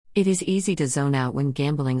It is easy to zone out when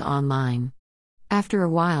gambling online. After a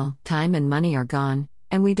while, time and money are gone,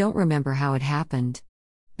 and we don't remember how it happened.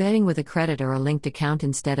 Betting with a credit or a linked account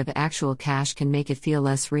instead of actual cash can make it feel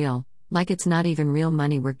less real, like it's not even real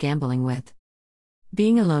money we're gambling with.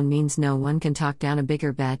 Being alone means no one can talk down a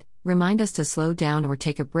bigger bet, remind us to slow down or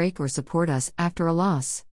take a break or support us after a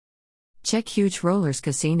loss. Check Huge Rollers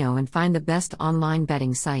Casino and find the best online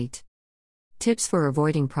betting site. Tips for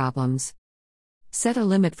avoiding problems. Set a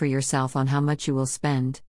limit for yourself on how much you will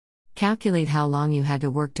spend. Calculate how long you had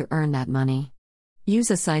to work to earn that money.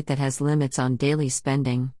 Use a site that has limits on daily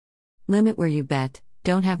spending. Limit where you bet,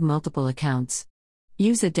 don't have multiple accounts.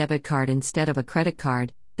 Use a debit card instead of a credit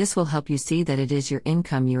card, this will help you see that it is your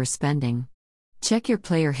income you are spending. Check your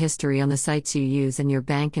player history on the sites you use and your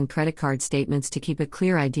bank and credit card statements to keep a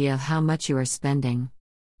clear idea of how much you are spending.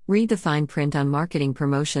 Read the fine print on marketing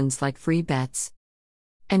promotions like free bets.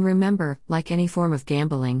 And remember, like any form of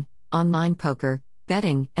gambling, online poker,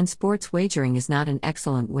 betting, and sports wagering is not an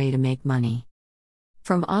excellent way to make money.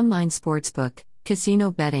 From online sportsbook, casino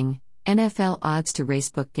betting, NFL odds to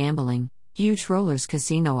racebook gambling, Huge Rollers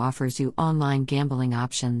Casino offers you online gambling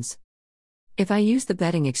options. If I use the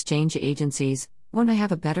betting exchange agencies, won't I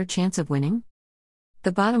have a better chance of winning?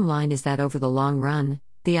 The bottom line is that over the long run,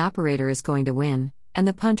 the operator is going to win, and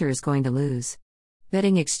the punter is going to lose.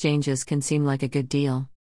 Betting exchanges can seem like a good deal.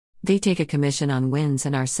 They take a commission on wins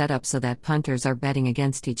and are set up so that punters are betting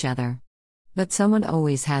against each other. But someone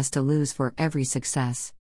always has to lose for every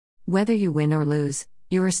success. Whether you win or lose,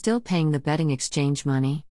 you are still paying the betting exchange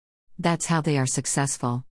money. That's how they are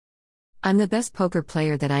successful. I'm the best poker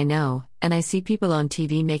player that I know, and I see people on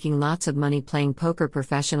TV making lots of money playing poker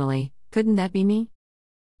professionally. Couldn't that be me?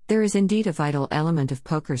 There is indeed a vital element of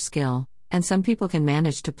poker skill, and some people can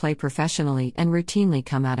manage to play professionally and routinely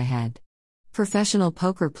come out ahead. Professional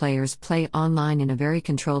poker players play online in a very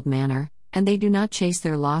controlled manner, and they do not chase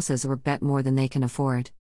their losses or bet more than they can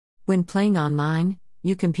afford. When playing online,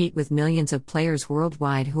 you compete with millions of players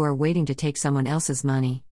worldwide who are waiting to take someone else's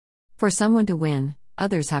money. For someone to win,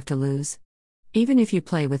 others have to lose. Even if you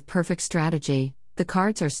play with perfect strategy, the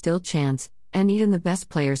cards are still chance, and even the best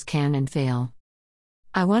players can and fail.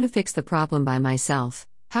 I want to fix the problem by myself.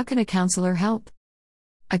 How can a counselor help?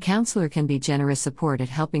 A counselor can be generous support at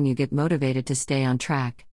helping you get motivated to stay on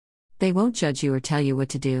track. They won't judge you or tell you what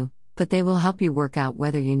to do, but they will help you work out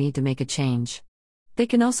whether you need to make a change. They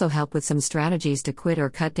can also help with some strategies to quit or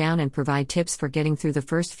cut down and provide tips for getting through the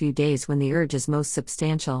first few days when the urge is most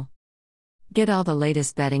substantial. Get all the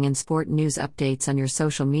latest betting and sport news updates on your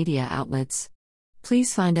social media outlets.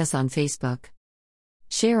 Please find us on Facebook.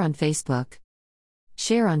 Share on Facebook.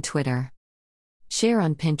 Share on Twitter. Share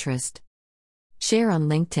on Pinterest. Share on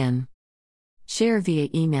LinkedIn. Share via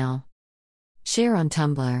email. Share on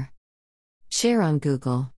Tumblr. Share on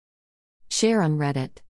Google. Share on Reddit.